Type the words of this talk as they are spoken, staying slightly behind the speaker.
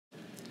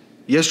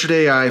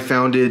Yesterday I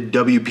founded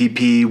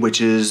WPP,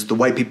 which is the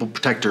White People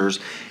Protectors.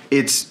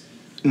 It's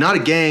not a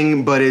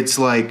gang, but it's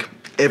like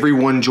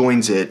everyone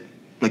joins it.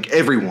 Like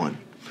everyone.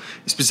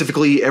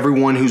 Specifically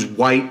everyone who's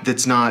white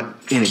that's not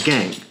in a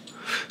gang.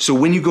 So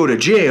when you go to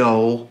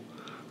jail,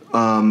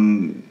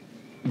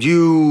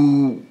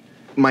 you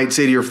might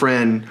say to your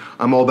friend,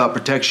 I'm all about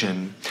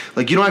protection.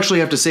 Like, you don't actually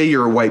have to say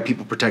you're a white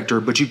people protector,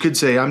 but you could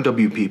say I'm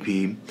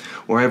WPP,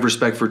 or I have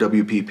respect for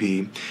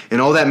WPP.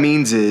 And all that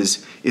means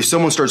is if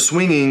someone starts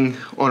swinging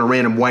on a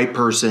random white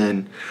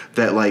person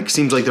that like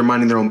seems like they're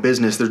minding their own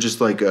business, they're just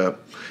like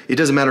it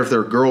doesn't matter if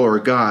they're a girl or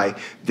a guy,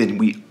 then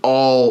we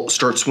all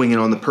start swinging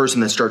on the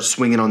person that starts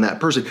swinging on that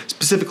person,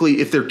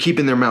 specifically if they're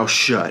keeping their mouth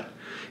shut.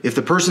 If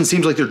the person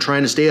seems like they're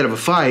trying to stay out of a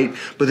fight,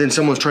 but then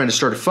someone's trying to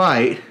start a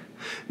fight,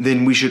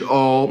 then we should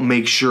all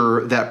make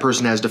sure that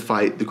person has to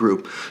fight the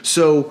group.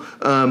 So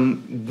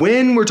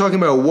when we're talking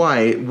about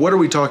white, what are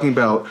we talking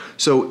about?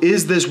 So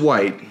is this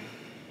white?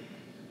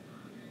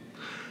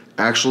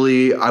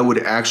 Actually, I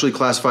would actually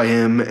classify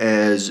him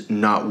as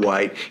not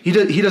white. He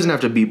doesn't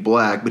have to be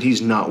black, but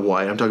he's not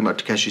white. I'm talking about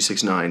Takeshi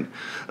 69.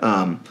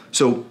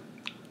 So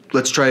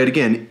let's try it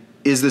again.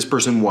 Is this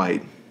person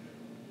white?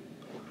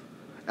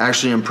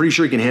 Actually, I'm pretty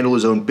sure he can handle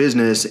his own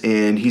business,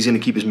 and he's going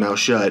to keep his mouth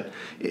shut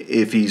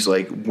if he's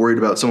like worried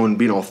about someone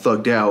being all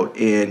thugged out,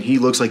 and he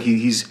looks like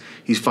he's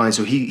fine.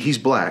 So he's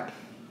black.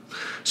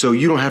 So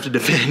you don't have to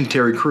defend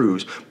Terry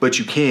Crews, but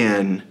you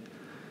can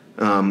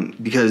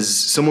because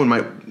someone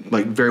might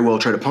like very well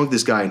try to punk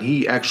this guy, and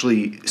he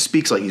actually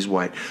speaks like he's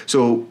white.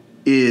 So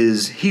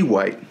is he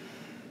white?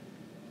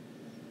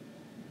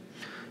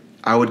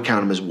 I would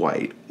count him as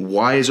white.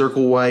 Why is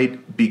Urkel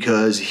white?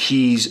 Because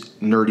he's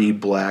nerdy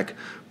black,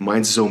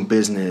 minds his own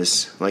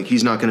business. Like,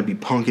 he's not going to be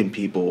punking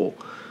people.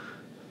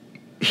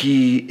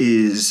 He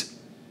is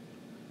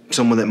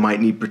someone that might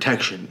need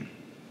protection.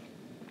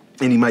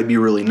 And he might be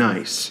really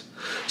nice.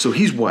 So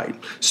he's white.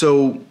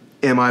 So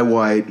am I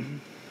white?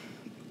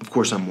 Of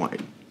course I'm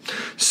white.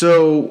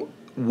 So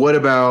what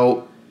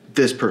about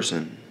this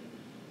person?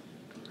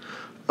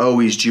 Oh,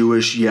 he's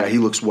Jewish. Yeah, he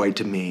looks white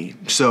to me.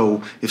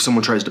 So if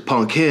someone tries to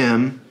punk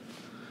him,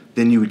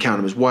 then you would count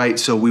him as white,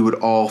 so we would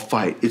all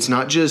fight. It's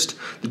not just,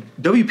 the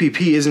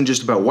WPP isn't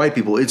just about white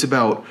people. It's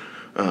about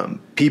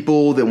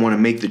people that want to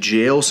make the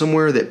jail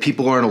somewhere that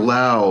people aren't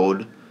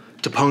allowed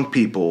to punk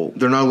people.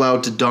 They're not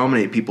allowed to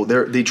dominate people.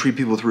 They treat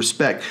people with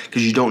respect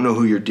because you don't know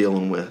who you're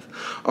dealing with.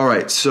 All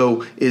right,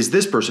 so is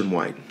this person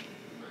white?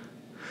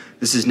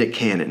 This is Nick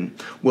Cannon.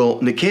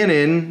 Well, Nick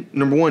Cannon,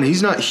 number one,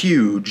 he's not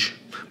huge,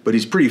 but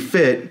he's pretty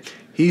fit.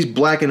 He's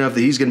black enough that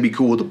he's going to be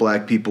cool with the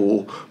black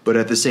people, but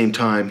at the same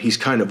time, he's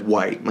kind of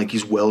white. Like,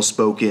 he's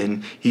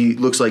well-spoken. He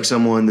looks like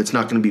someone that's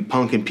not going to be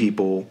punking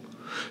people.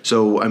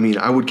 So, I mean,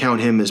 I would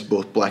count him as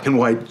both black and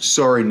white.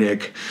 Sorry,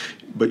 Nick,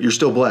 but you're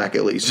still black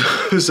at least.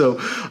 So,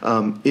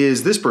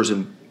 is this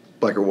person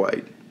black or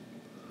white?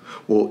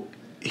 Well,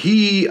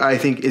 he, I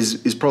think,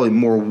 is probably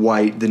more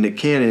white than Nick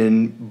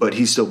Cannon, but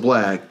he's still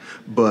black.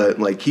 But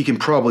like, he can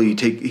probably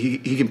take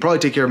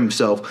care of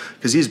himself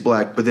because he's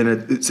black. But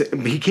then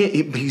he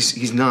can't.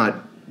 He's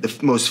not the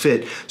most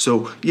fit.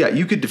 So yeah,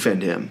 you could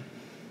defend him.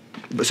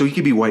 But so he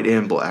could be white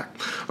and black.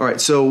 All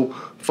right. So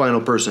final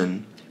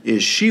person,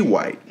 is she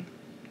white?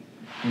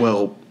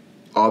 Well,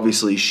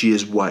 obviously she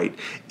is white,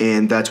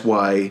 and that's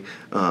why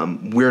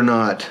we're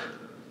not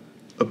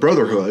a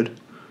brotherhood.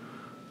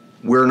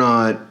 We're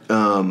not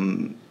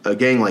a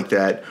gang like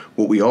that.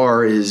 What we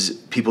are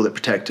is people that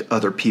protect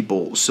other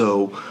people.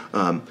 So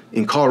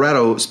in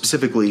Colorado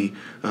specifically,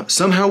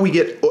 somehow we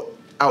get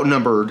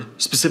outnumbered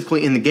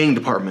specifically in the gang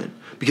department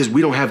because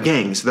we don't have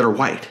gangs that are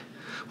white.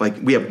 Like,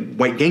 we have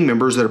white gang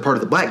members that are part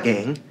of the black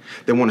gang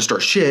that want to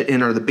start shit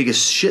and are the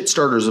biggest shit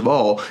starters of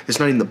all. It's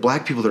not even the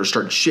black people that are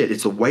starting shit,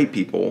 it's the white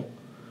people.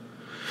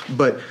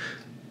 But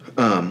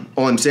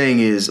all I'm saying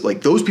is,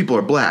 like, those people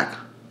are black.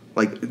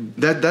 Like,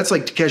 that's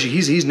like Takeshi,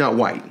 he's not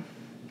white.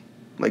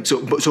 Like, so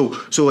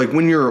like,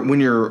 when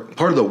you're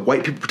part of the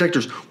white people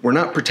protectors, we're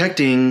not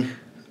protecting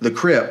the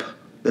Crip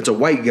that's a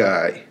white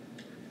guy.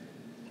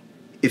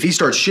 If he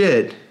starts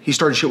shit, he's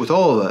starting shit with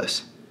all of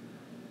us.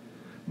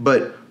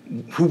 But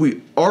who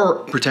we are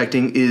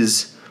protecting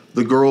is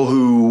the girl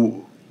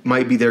who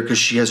might be there because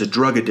she has a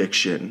drug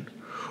addiction,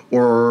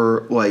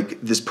 or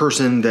like this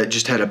person that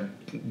just had a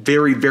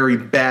very, very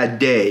bad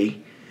day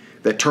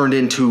that turned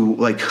into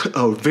like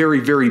a very,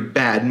 very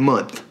bad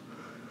month.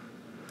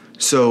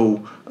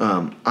 So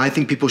I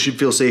think people should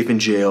feel safe in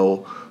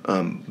jail.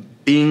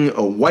 Being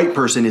a white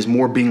person is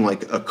more being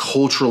like a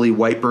culturally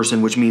white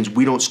person, which means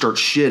we don't start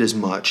shit as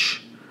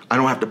much. I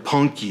don't have to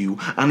punk you.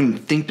 I don't even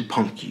think to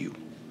punk you.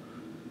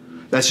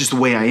 That's just the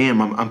way I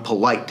am. I'm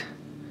polite.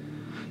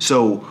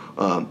 So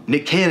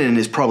Nick Cannon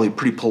is probably a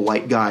pretty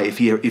polite guy if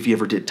he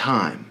ever did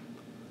time.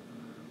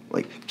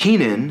 Like,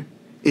 Keenan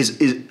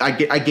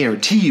I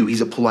guarantee you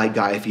he's a polite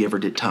guy if he ever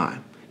did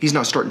time. He's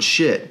not starting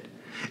shit.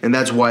 And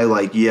that's why,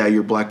 like, yeah,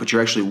 you're black, but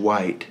you're actually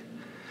white.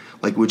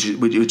 Like,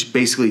 which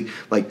basically,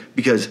 like,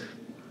 because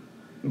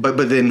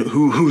but then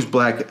who's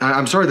black?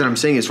 I'm sorry that I'm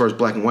saying it as far as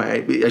black and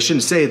white. I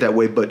shouldn't say it that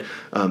way, but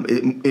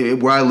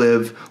where I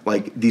live,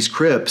 like these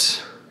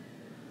Crips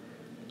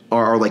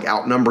are like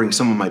outnumbering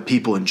some of my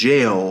people in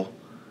jail,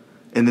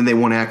 and then they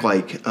want to act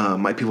like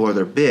my people are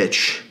their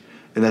bitch,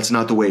 and that's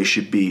not the way it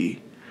should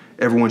be.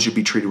 Everyone should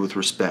be treated with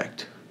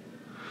respect.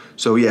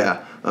 So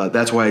yeah,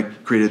 that's why I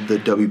created the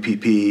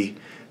WPP,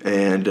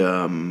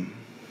 and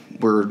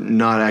we're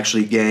not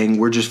actually a gang.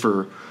 We're just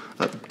for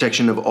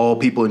protection of all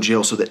people in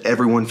jail so that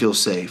everyone feels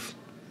safe.